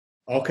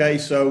Okay,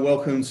 so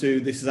welcome to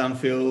This is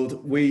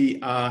Anfield.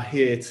 We are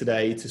here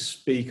today to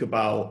speak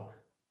about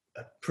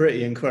a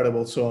pretty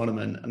incredible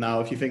tournament.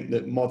 Now, if you think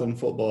that modern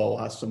football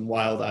has some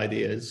wild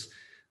ideas,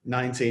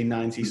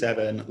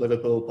 1997,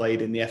 Liverpool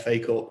played in the FA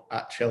Cup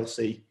at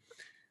Chelsea,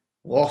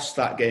 lost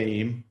that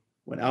game,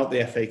 went out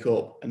the FA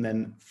Cup, and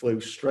then flew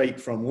straight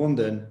from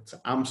London to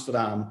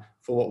Amsterdam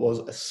for what was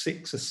a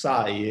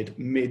six-a-side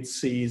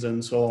mid-season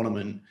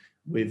tournament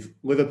with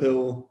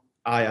Liverpool,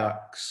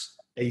 Ajax,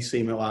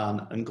 AC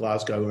Milan and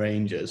Glasgow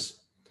Rangers.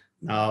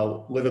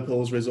 Now,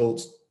 Liverpool's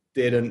results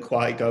didn't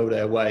quite go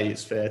their way,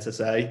 it's fair to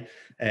say.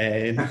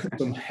 And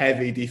some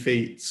heavy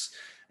defeats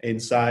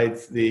inside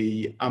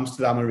the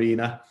Amsterdam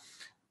Arena.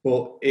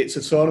 But it's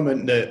a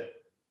tournament that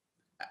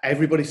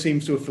everybody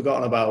seems to have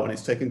forgotten about, and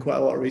it's taken quite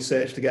a lot of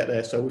research to get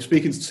there. So we're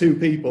speaking to two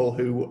people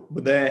who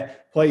were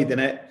there, played in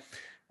it,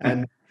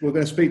 and we're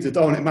going to speak to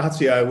Dominic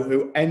Matteo,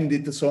 who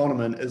ended the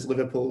tournament as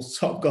Liverpool's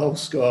top goal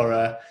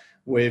scorer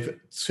with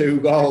 2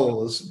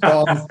 goals.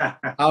 Dom,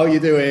 how are you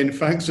doing?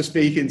 Thanks for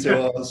speaking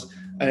to us,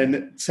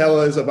 and tell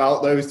us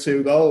about those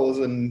 2 goals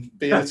and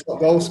being a top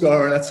goal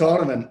scorer in a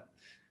tournament.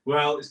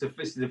 Well, it's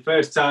the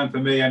first time for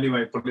me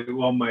anyway, put it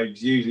one way.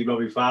 It's usually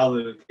Robbie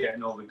Fowler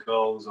getting all the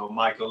goals or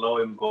Michael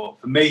Owen, but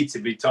for me to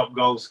be top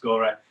goal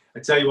scorer, I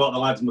tell you what, the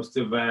lads must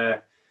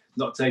have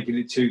not taken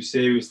it too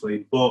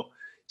seriously. But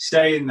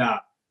saying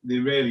that, they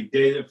really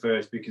did at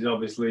first, because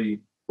obviously,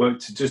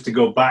 just to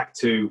go back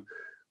to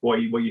what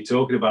you're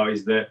talking about,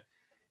 is that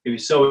it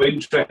was so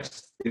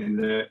interesting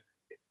that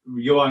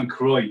Johan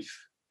Cruyff,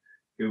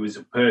 who was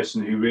a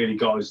person who really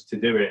got us to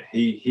do it,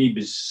 he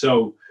was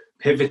so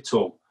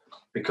pivotal,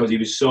 because he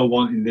was so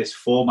wanting this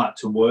format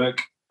to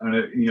work, and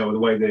the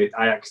way the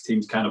Ajax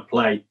teams kind of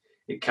play,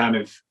 it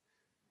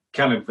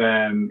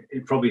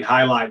it probably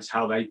highlights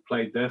how they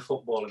played their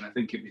football. And I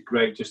think it was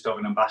great just to have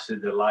an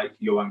ambassador like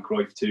Johan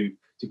Cruyff to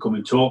come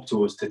and talk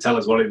to us, to tell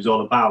us what it was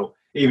all about,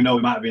 even though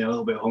we might have been a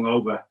little bit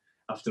hungover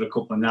after a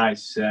couple of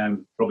nights,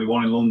 probably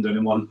one in London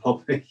and one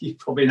probably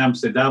in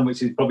Amsterdam,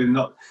 which is probably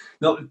not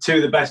 2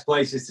 of the best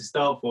places to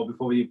start for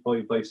before you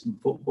play some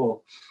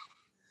football.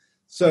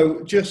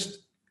 So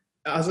just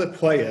as a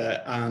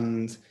player,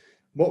 and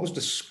what was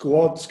the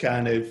squad's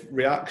kind of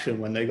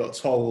reaction when they got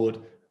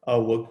told,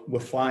 oh,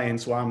 we're flying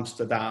to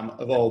Amsterdam,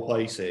 of all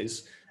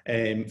places,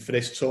 for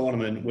this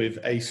tournament with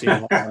AC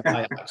Milan and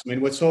Ajax? I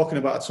mean, we're talking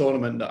about a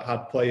tournament that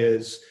had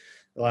players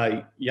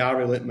like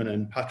Jari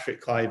Litmanen,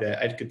 Patrick Kluivert,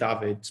 Edgar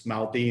Davids,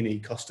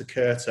 Maldini, Costa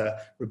Curta,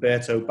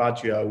 Roberto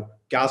Baggio.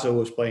 Gazza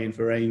was playing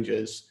for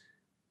Rangers.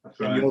 That's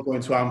right. And you're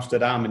going to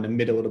Amsterdam in the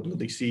middle of the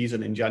bloody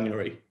season in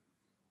January.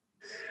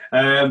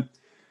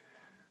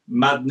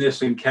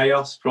 Madness and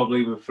chaos,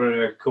 probably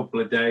for a couple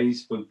of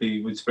days,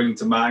 would spring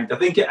to mind. I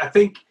think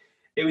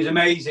it was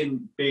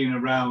amazing being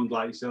around,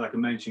 like you said, like I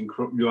mentioned,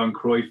 Johan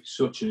Cruyff,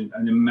 such an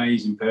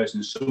amazing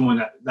person, someone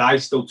that I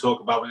still talk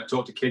about when I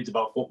talk to kids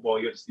about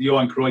football.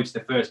 Johan Cruyff's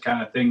the first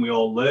kind of thing we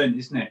all learn,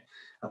 isn't it?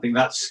 I think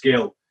that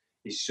skill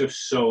is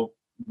just so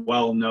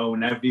well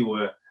known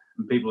everywhere,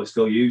 and people are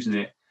still using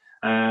it.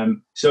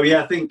 So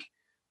yeah, I think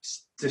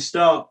to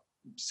start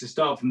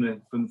from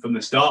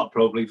the start,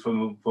 probably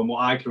from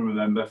what I can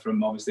remember,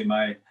 from obviously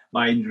my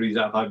injuries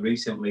that I've had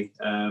recently.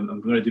 I'm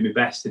going to do my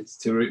best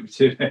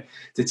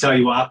to tell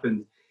you what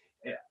happened.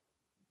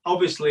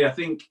 Obviously, I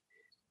think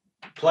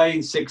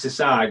playing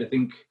 6-a-side, I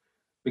think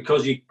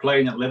because you're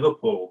playing at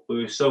Liverpool,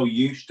 we were so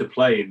used to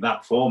playing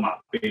that format,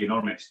 being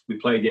honest. We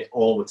played it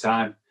all the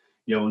time,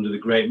 under the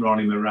great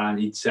Ronnie Moran.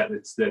 He'd set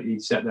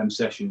them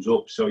sessions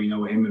up. So,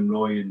 him and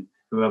Roy and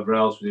whoever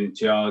else was in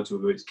charge,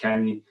 whether it's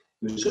Kenny,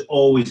 it was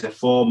always a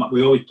format.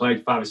 We always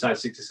played 5-a-side,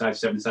 6-a-side,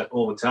 7-a-side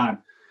all the time.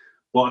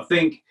 But I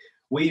think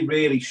we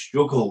really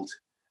struggled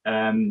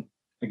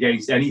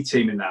against any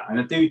team in that. And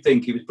I do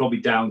think it was probably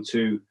down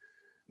to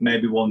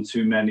maybe one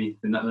too many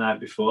the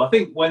night before. I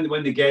think when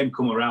the game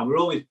come around, we're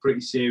always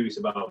pretty serious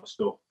about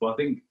stuff. But I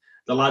think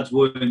the lads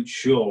weren't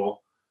sure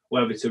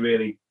whether to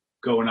really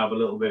go and have a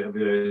little bit of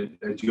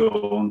a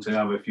jaunt and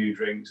have a few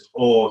drinks,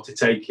 or to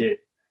take it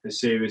as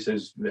serious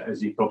as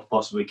you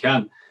possibly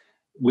can.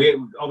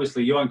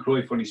 Obviously, Johan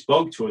Cruyff, when he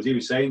spoke to us, he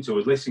was saying to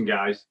us, listen,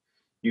 guys,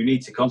 you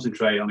need to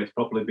concentrate on this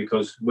properly,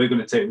 because we're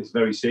going to take this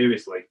very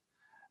seriously.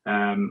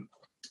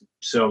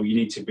 So you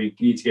need to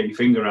get your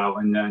finger out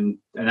and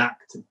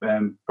act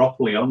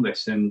properly on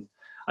this. And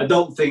I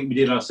don't think we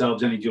did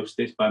ourselves any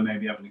justice by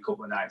maybe having a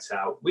couple of nights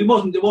out. It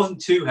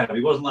wasn't too heavy.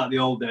 It wasn't like the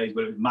old days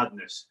where it was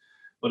madness.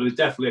 But there was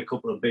definitely a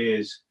couple of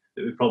beers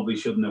that we probably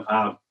shouldn't have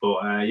had.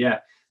 But yeah,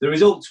 the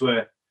results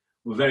were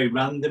very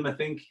random, I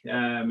think.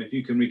 If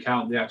you can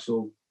recount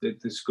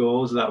the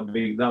scores, that would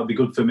be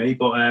good for me.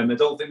 But I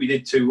don't think we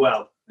did too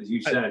well, as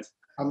you said.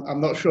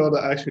 I'm not sure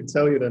that I should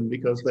tell you then,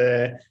 because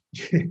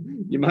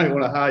you might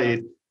want to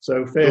hide.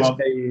 So first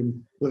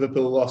game,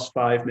 Liverpool lost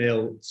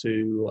 5-0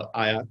 to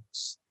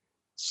Ajax.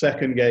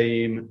 Second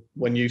game,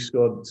 when you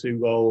scored 2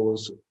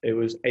 goals, it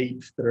was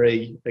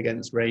 8-3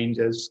 against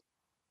Rangers.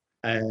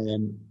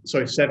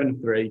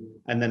 7-3.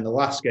 And then the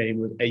last game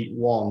was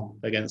 8-1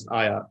 against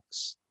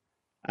Ajax.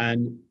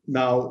 And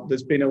now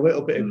there's been a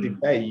little bit of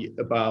debate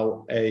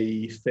about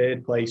a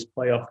third place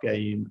playoff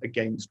game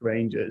against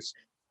Rangers.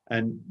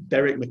 And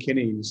Derek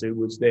McInnes, who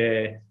was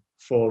there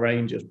for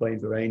Rangers, playing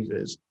for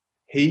Rangers,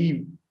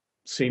 he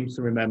seems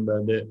to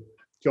remember that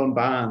John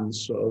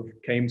Barnes sort of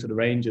came to the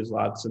Rangers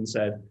lads and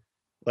said,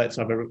 let's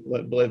have a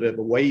little bit of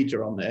a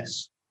wager on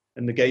this.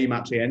 And the game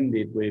actually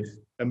ended with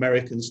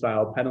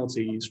American-style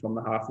penalties from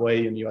the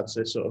halfway, and you had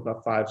to sort of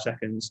have 5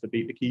 seconds to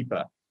beat the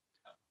keeper.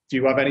 Do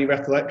you have any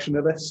recollection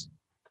of this?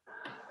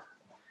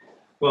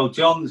 Well,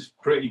 John's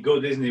pretty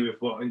good, isn't he,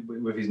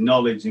 with his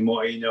knowledge and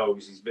what he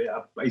knows.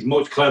 He's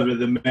much cleverer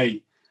than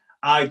me.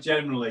 I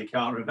generally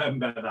can't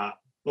remember that,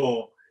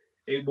 but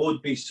it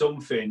would be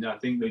something I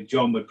think that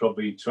John would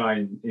probably try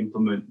and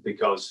implement,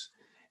 because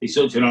he's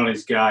such an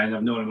honest guy, and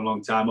I've known him a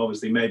long time.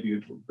 Obviously,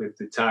 maybe with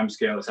the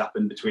timescale that's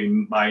happened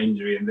between my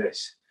injury and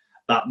this,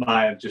 that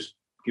might have just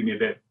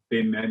made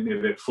me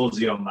a bit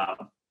fuzzy on that.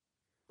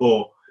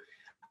 But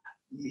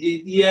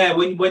yeah,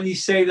 when you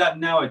say that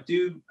now,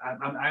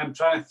 I'm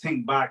trying to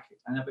think back,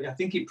 and I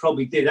think it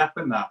probably did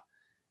happen that.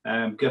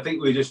 Because I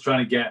think we were just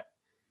trying to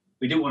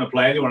we didn't want to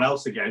play anyone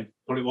else again,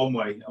 put it one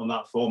way, on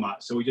that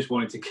format. So we just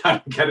wanted to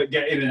kind of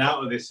get in and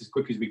out of this as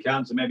quick as we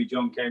can. So maybe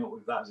John came up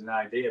with that as an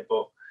idea.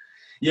 But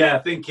yeah, I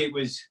think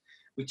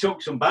we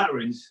took some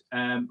batterings.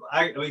 I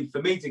mean,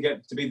 for me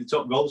to be the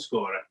top goal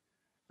scorer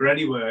for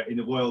anywhere in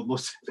the world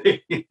must have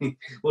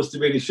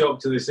been a shock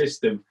to the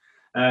system.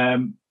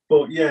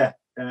 But yeah,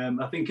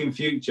 I think in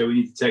future we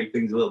need to take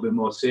things a little bit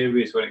more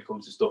serious when it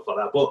comes to stuff like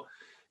that. But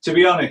to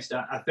be honest,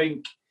 I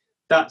think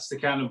that's the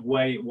kind of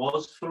way it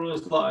was for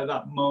us, like at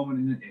that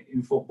moment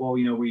in football.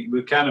 You know, we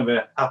were kind of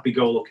a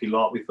happy-go-lucky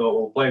lot. We thought,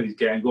 we'll play these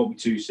games, won't be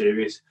too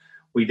serious.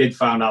 We did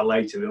find out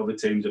later that other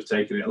teams have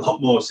taken it a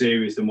lot more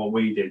serious than what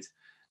we did.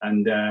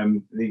 And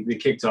they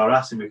kicked our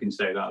ass, if we can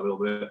say that a little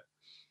bit.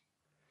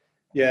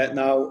 Yeah,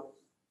 now,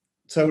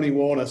 Tony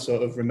Warner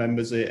sort of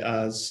remembers it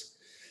as,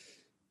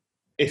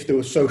 if there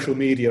was social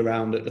media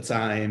around at the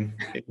time,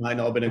 it might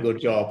not have been a good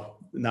job.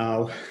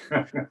 Now,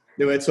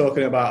 they were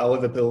talking about a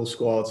Liverpool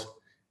squad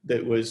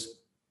that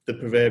was the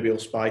proverbial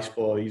Spice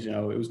Boys. You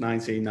know, it was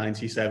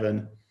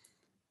 1997.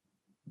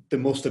 There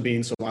must have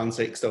been some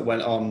antics that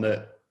went on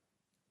that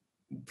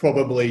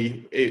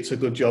probably it's a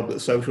good job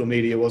that social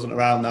media wasn't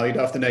around. Now, you'd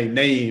have to name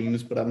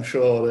names, but I'm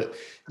sure that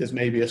there's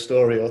maybe a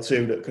story or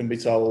two that can be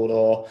told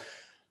or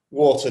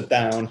watered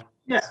down.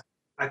 Yeah,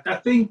 I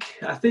think,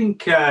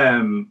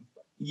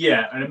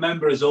 yeah, I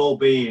remember us all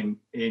being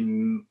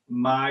in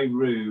my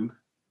room.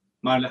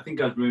 I'm trying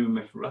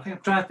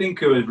to think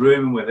who I was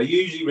rooming with. I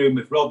usually room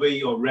with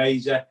Robbie or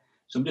Razor.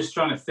 So I'm just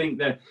trying to think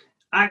that.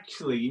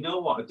 Actually, you know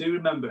what? I do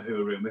remember who I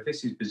room with.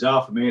 This is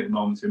bizarre for me at the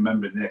moment,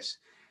 remembering this.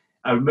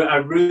 I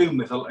room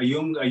with a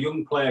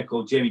young player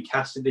called Jamie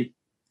Cassidy,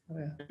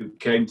 who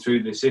came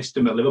through the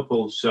system at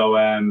Liverpool. So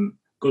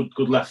good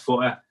left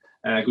footer,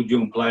 good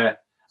young player.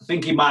 I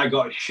think he might have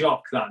got a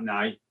shock that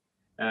night,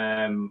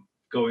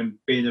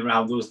 being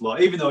around us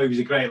lot, even though he was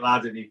a great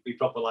lad and he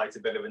probably liked a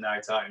bit of a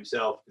night out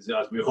himself, as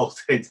we all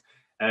did.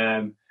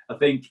 I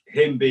think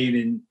him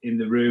being in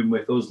the room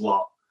with us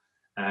lot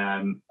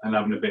and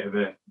having a bit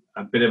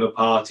of a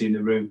party in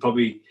the room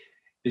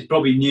is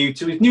probably new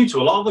to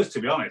a lot of us,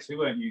 to be honest. We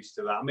weren't used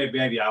to that.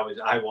 Maybe I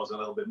was a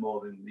little bit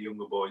more than the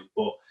younger boys,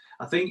 but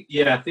I think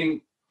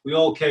we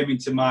all came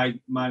into mine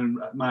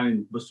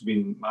must have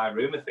been my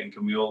room, I think,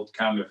 and we all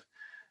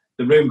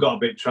the room got a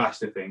bit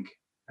trashed, I think.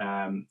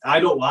 I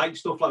don't like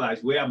stuff like that.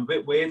 It's weird. I'm a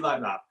bit weird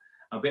like that.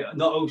 I'm a bit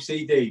not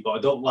OCD, but I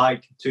don't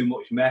like too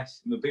much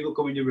mess. When people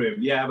come in your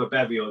room, have a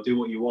bevy or do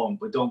what you want,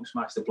 but don't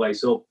smash the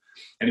place up.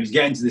 And it was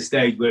getting to the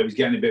stage where it was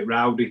getting a bit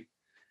rowdy.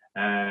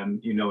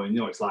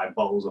 It's like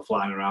bottles are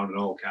flying around and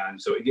all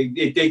kinds. So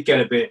it did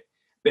get a bit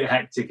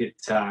hectic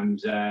at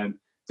times.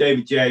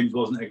 David James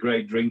wasn't a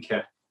great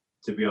drinker,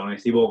 to be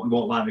honest. He won't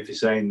like me for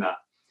saying that.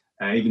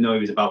 Even though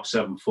he was about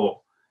 7 foot.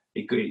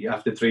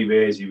 After 3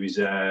 beers, he was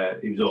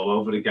all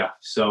over the gaff.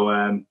 So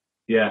I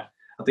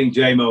think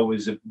JMO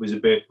was a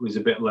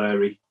bit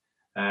leery,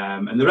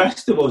 and the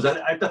rest of us.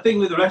 I think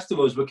with the rest of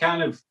us, we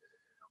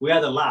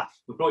had a laugh.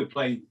 We're probably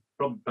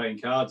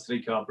playing cards,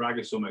 3-card brag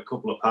or something, a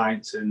couple of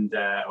pints and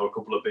or a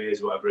couple of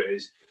beers, whatever it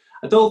is.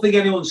 I don't think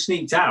anyone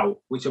sneaked out,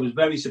 which I was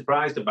very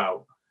surprised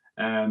about,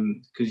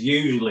 because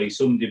usually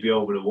somebody be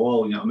over the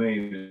wall. You know what I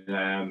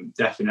mean?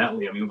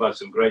 Definitely. I mean, we've had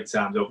some great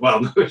times.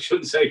 Well, no, I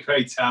shouldn't say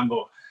great time,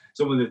 but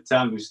some of the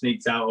times we've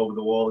sneaked out over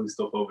the wall and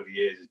stuff over the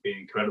years has been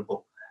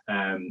incredible.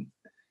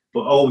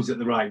 But always at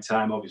the right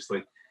time,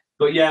 obviously.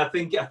 But yeah, I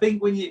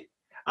think when you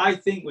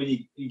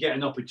get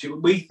an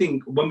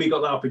opportunity, when we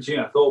got that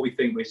opportunity, I thought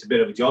it's a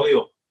bit of a jolly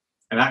up,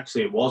 and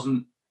actually it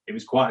wasn't. It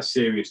was quite a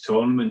serious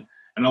tournament,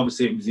 and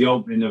obviously it was the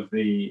opening of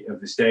the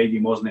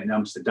stadium, wasn't it, in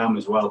Amsterdam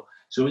as well?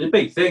 So it was a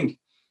big thing,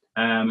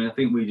 and I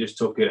think we just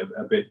took it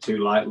a bit too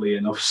lightly,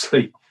 and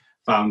obviously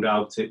found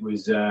out it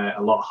was a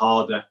lot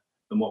harder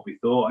than what we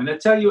thought. And I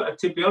tell you,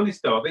 to be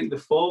honest though, I think the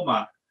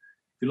format,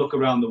 if you look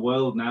around the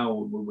world now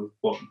with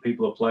what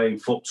people are playing,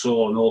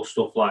 futsal and all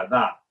stuff like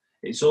that,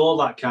 it's all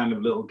that kind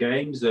of little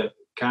games that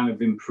kind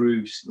of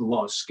improves a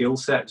lot of skill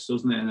sets,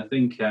 doesn't it? And I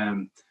think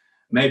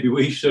maybe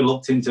we should have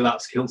looked into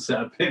that skill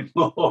set a bit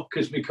more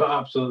because we got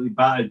absolutely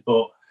battered.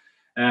 But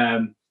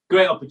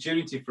great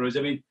opportunity for us.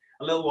 I mean,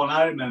 a little one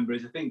I remember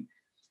is I think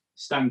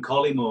Stan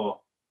Collymore.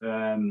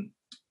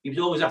 He was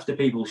always after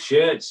people's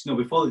shirts,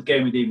 before the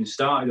game had even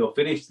started or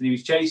finished, and he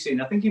was chasing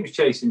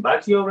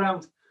Baggio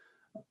around,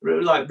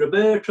 like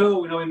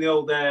Roberto, in the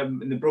old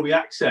in the Brummie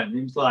accent. And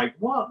he was like,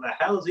 "What the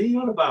hell's he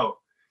on about?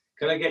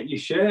 Can I get your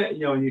shirt?"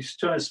 And he's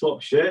trying to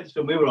swap shirts,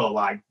 and we were all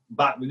like,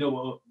 back, we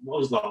know what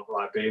was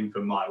like being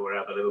from like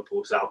wherever,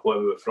 Liverpool, South, where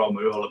we were from.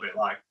 We were all a bit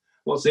like,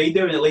 "What's he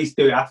doing? At least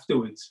do it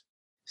afterwards."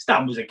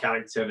 Stan was a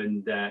character,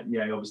 and he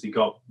obviously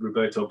got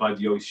Roberto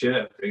Baggio's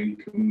shirt. I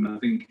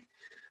think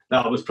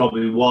that was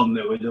probably one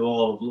that we'd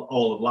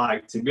all have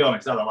liked. To be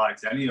honest, I'd have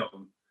liked any of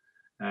them.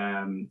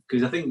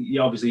 Because I think,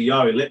 obviously,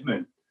 Jari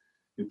Littmann,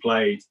 who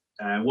played,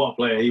 what a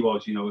player he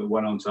was,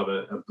 went on to have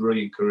a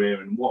brilliant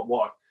career, and what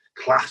a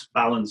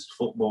class-balanced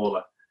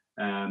footballer.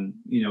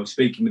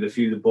 Speaking with a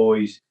few of the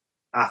boys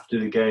after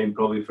the game,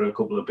 probably for a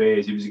couple of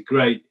beers, it was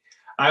great.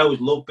 I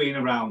always love being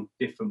around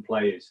different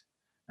players,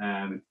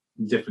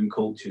 different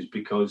cultures,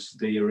 because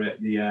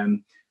they're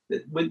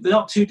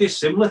not too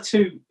dissimilar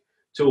to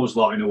us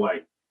lot in a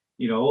way.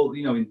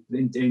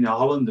 In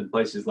Holland and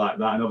places like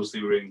that, and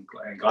obviously we're in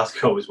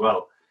Glasgow as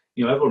well.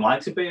 Everyone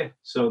likes a beer,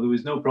 so there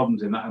was no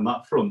problems in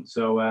that front.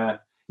 So I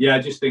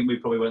just think we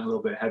probably went a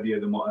little bit heavier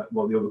than what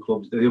the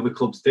other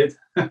clubs did.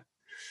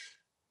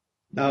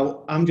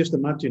 Now I'm just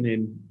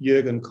imagining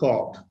Jurgen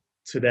Klopp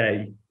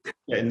today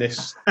getting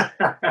this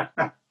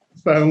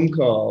phone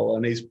call,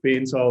 and he's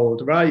being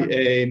told, right,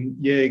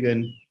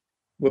 Jurgen,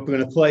 we're going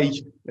to play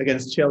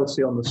against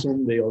Chelsea on the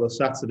Sunday or the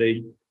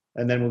Saturday,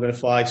 and then we're going to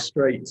fly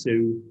straight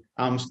to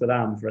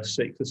Amsterdam for a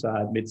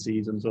six-a-side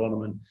mid-season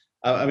tournament.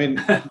 I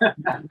mean,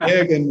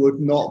 Jurgen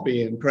would not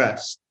be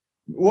impressed.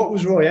 What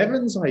was Roy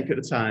Evans like at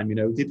the time?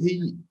 Did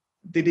he?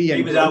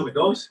 He was out with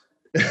us.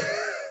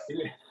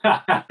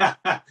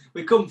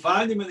 We couldn't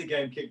find him when the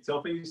game kicked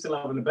off. He was still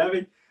having a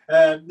bevy.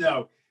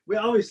 No, we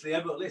obviously,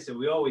 listen.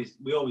 We always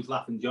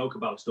laugh and joke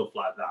about stuff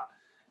like that,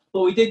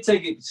 but we did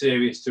take it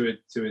serious to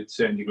a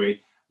certain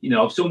degree.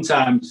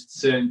 Sometimes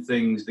certain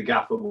things the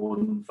gaffer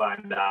wouldn't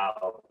find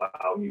out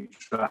about. You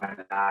try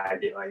and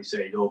hide it, like you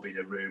say, you'd all be in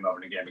a room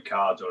having a game of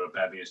cards or a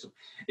bevy or stuff.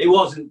 It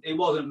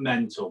wasn't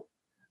mental.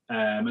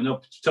 I know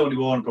Tony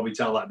Warren probably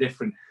tell that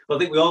different, but I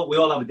think we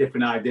all have a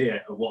different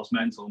idea of what's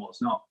mental and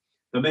what's not.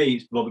 For me,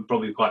 it's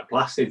probably quite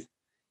placid.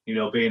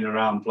 Being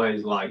around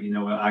players like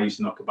I used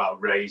to knock about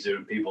Razor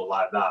and people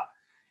like that.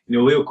 We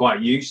were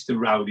quite used to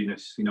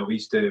rowdiness. We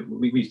used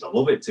to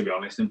love it, to be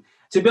honest. And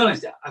to be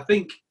honest, I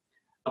think,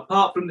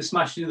 apart from the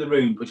smashing of the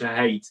room, which I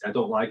hate, I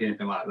don't like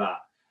anything like that.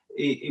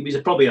 It was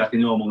probably like a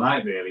normal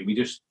night, really.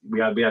 We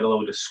had a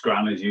load of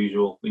scran as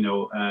usual,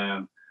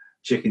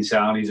 chicken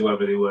sarnies,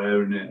 whoever they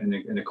were,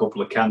 and a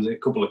couple of cans or a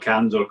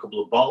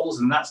couple of bottles,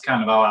 and that's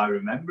kind of how I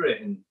remember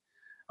it. And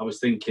I was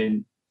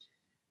thinking,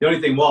 the only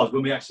thing was,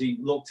 when we actually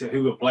looked at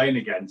who we're playing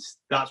against,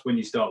 that's when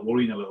you start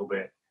worrying a little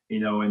bit,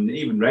 And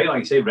even like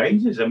you say,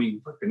 Rangers. I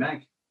mean, fucking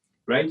heck,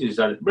 Rangers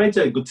had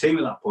a good team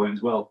at that point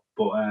as well.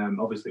 But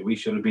obviously, we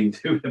should have been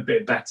doing a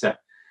bit better.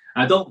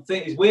 And I don't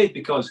think it's weird,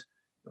 because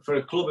for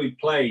a club who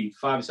played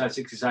 5-a-side,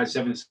 6-a-side,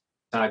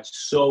 7-a-side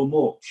so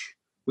much,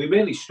 we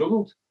really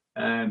struggled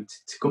to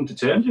come to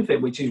terms with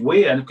it, which is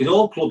weird, because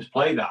all clubs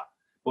play that.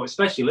 But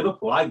especially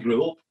Liverpool, I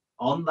grew up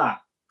on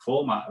that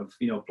format of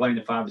playing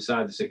a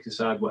 5-a-side, a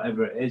 6-a-side,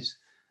 whatever it is.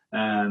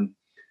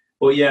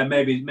 But yeah,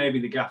 maybe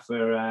the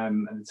gaffer at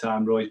the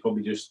time, Roy's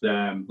probably just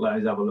let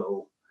us have a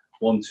little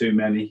one too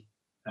many.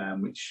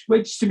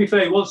 Which to be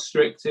fair, was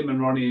strict. Him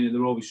and Ronnie,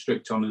 they're always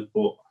strict on us,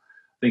 but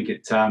I think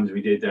at times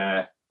we did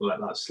let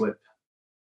that slip.